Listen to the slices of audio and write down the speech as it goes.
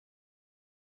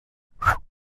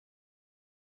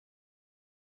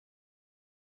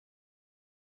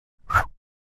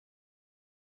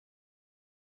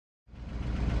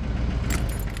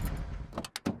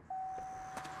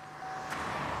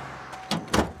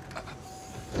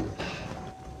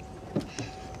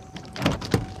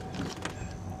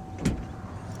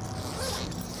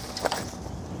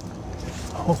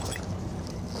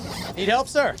Need help,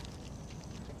 sir?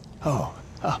 Oh,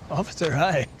 officer,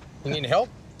 hi. You need help?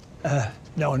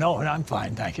 No, I'm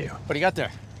fine, thank you. What do you got there?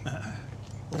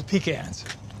 Well, pecans.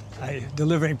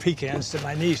 Delivering pecans to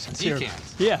my niece.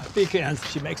 Pecans? Yeah, pecans.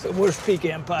 She makes the worst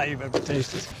pecan pie you've ever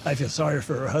tasted. I feel sorry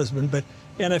for her husband,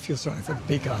 and I feel sorry for the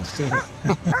pecans, too.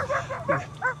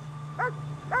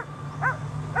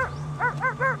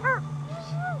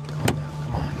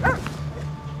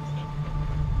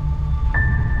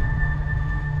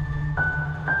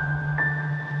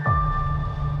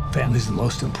 Family's the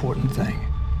most important thing.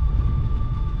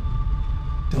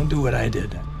 Don't do what I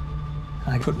did.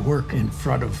 I put work in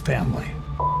front of family.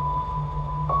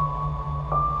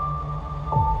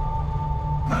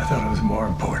 I thought it was more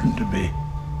important to be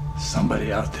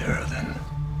somebody out there than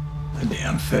the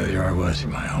damn failure I was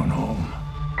in my own home.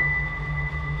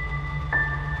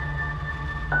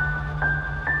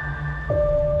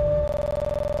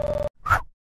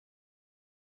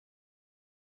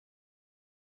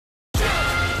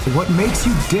 What makes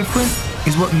you different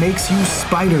is what makes you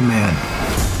Spider-Man.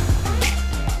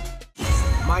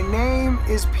 My name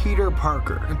is Peter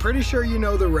Parker. I'm pretty sure you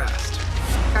know the rest.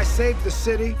 I saved the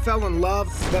city, fell in love,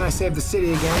 then I saved the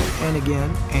city again and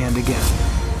again and again.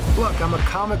 Look, I'm a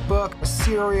comic book, a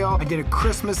cereal, I did a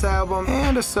Christmas album,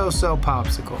 and a so-so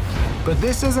popsicle. But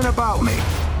this isn't about me.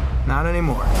 Not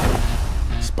anymore.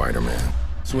 Spider-Man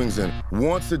swings in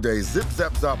once a day,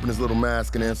 zip-zap-zop in his little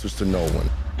mask and answers to no one.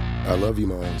 I love you,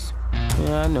 Miles.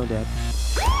 Yeah, I know that.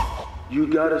 You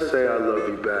gotta say I love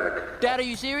you back. Dad, are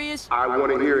you serious? I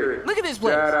wanna hear it. Look at this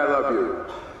place. Dad, I love you.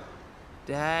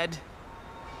 Dad,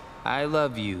 I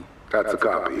love you. That's a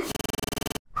copy.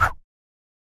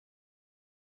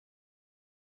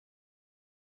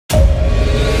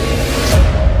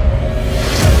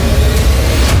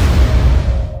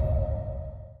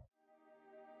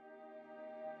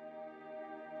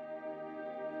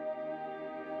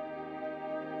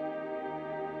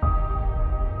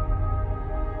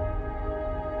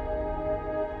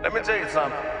 Let me tell you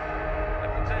something.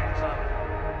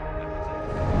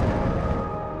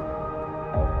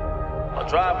 A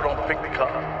driver don't pick the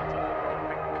car.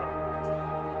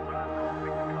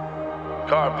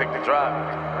 Car pick the driver.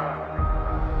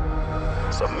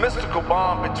 It's a mystical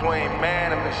bond between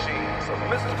man and machine. It's a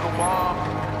mystical bond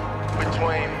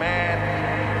between man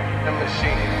and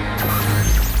machine.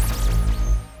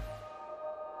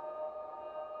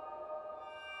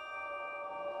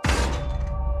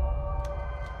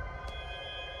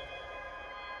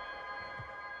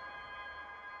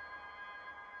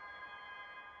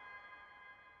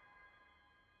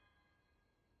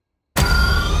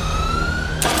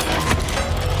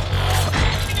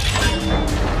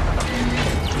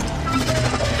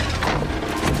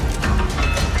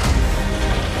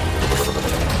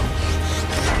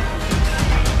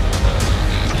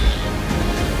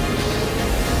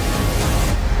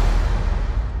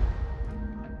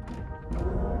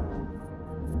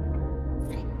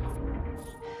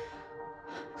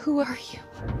 Who are you?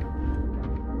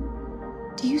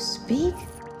 Do you speak?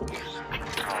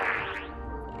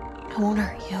 I won't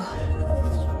hurt you.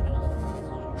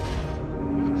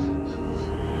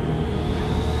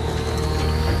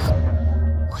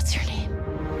 What's your name?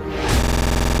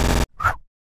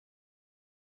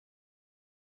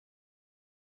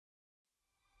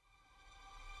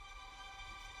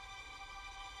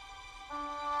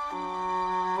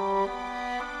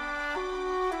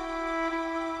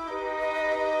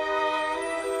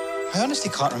 I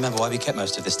honestly can't remember why we kept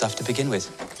most of this stuff to begin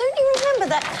with. Don't you remember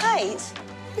that kite?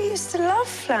 We used to love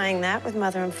flying that with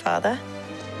Mother and Father.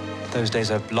 Those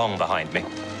days are long behind me.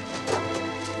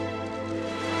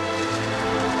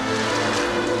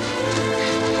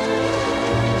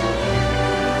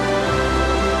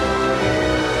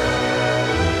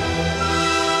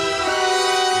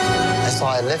 That's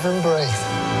why I live and breathe.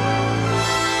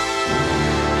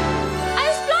 I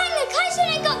was flying the kite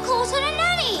and it got caught on a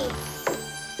nanny.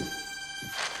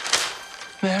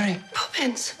 Mary.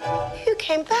 Poppins, you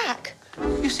came back.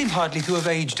 You seem hardly to have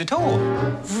aged at all.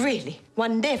 Really?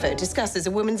 One never discusses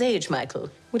a woman's age,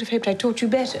 Michael. Would have hoped I taught you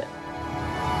better.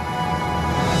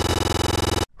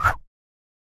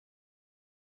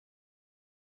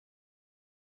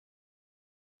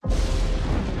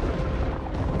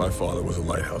 My father was a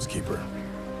lighthouse keeper.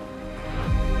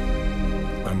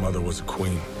 My mother was a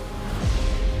queen.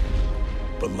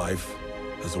 But life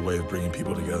has a way of bringing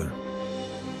people together.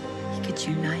 We could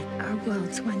unite our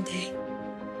worlds one day.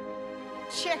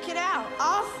 Check it out.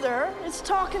 Arthur is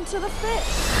talking to the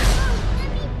fish.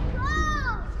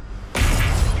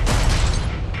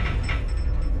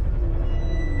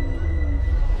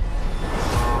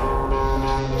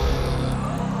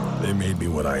 They made me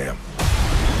what I am.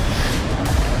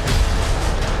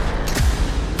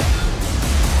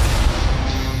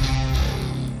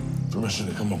 should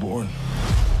have come aboard.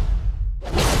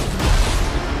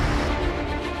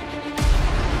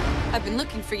 I've been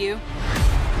looking for you.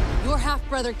 Your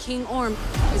half-brother, King Orm,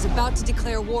 is about to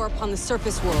declare war upon the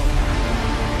surface world.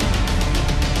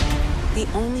 The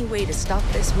only way to stop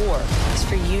this war is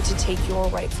for you to take your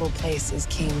rightful place as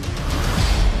king.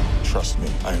 Trust me,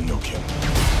 I am no king.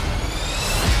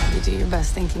 You do your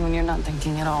best thinking when you're not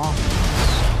thinking at all.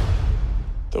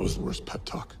 That was the worst pep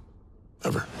talk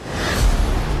ever.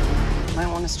 Might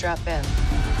want to strap in.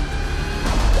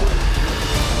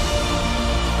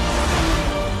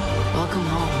 Welcome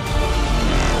home.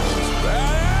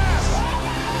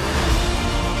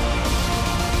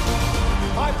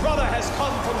 My brother has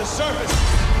come from the surface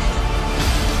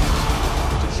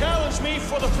to challenge me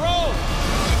for the throne.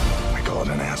 We call it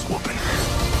an ass whooping.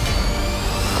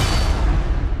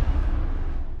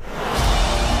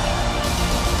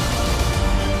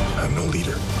 I'm no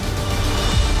leader.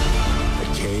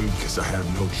 I came because I have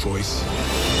no choice.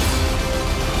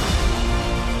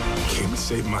 I came to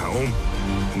save my home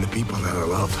and the people that I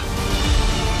love.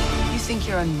 You think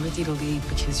you're unworthy to lead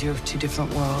because you're of two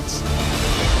different worlds.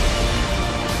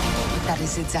 But that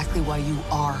is exactly why you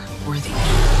are worthy.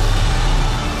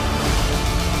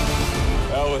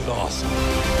 That was awesome.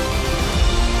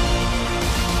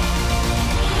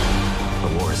 The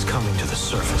war is coming to the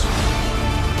surface,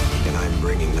 and I'm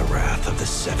bringing the wrath of the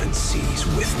seven seas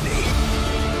with me.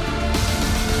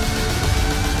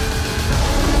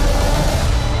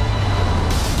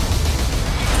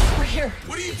 We're here.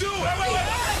 What are you doing? Wait.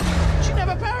 You should have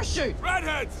a parachute.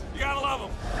 Redheads, you gotta love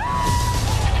them.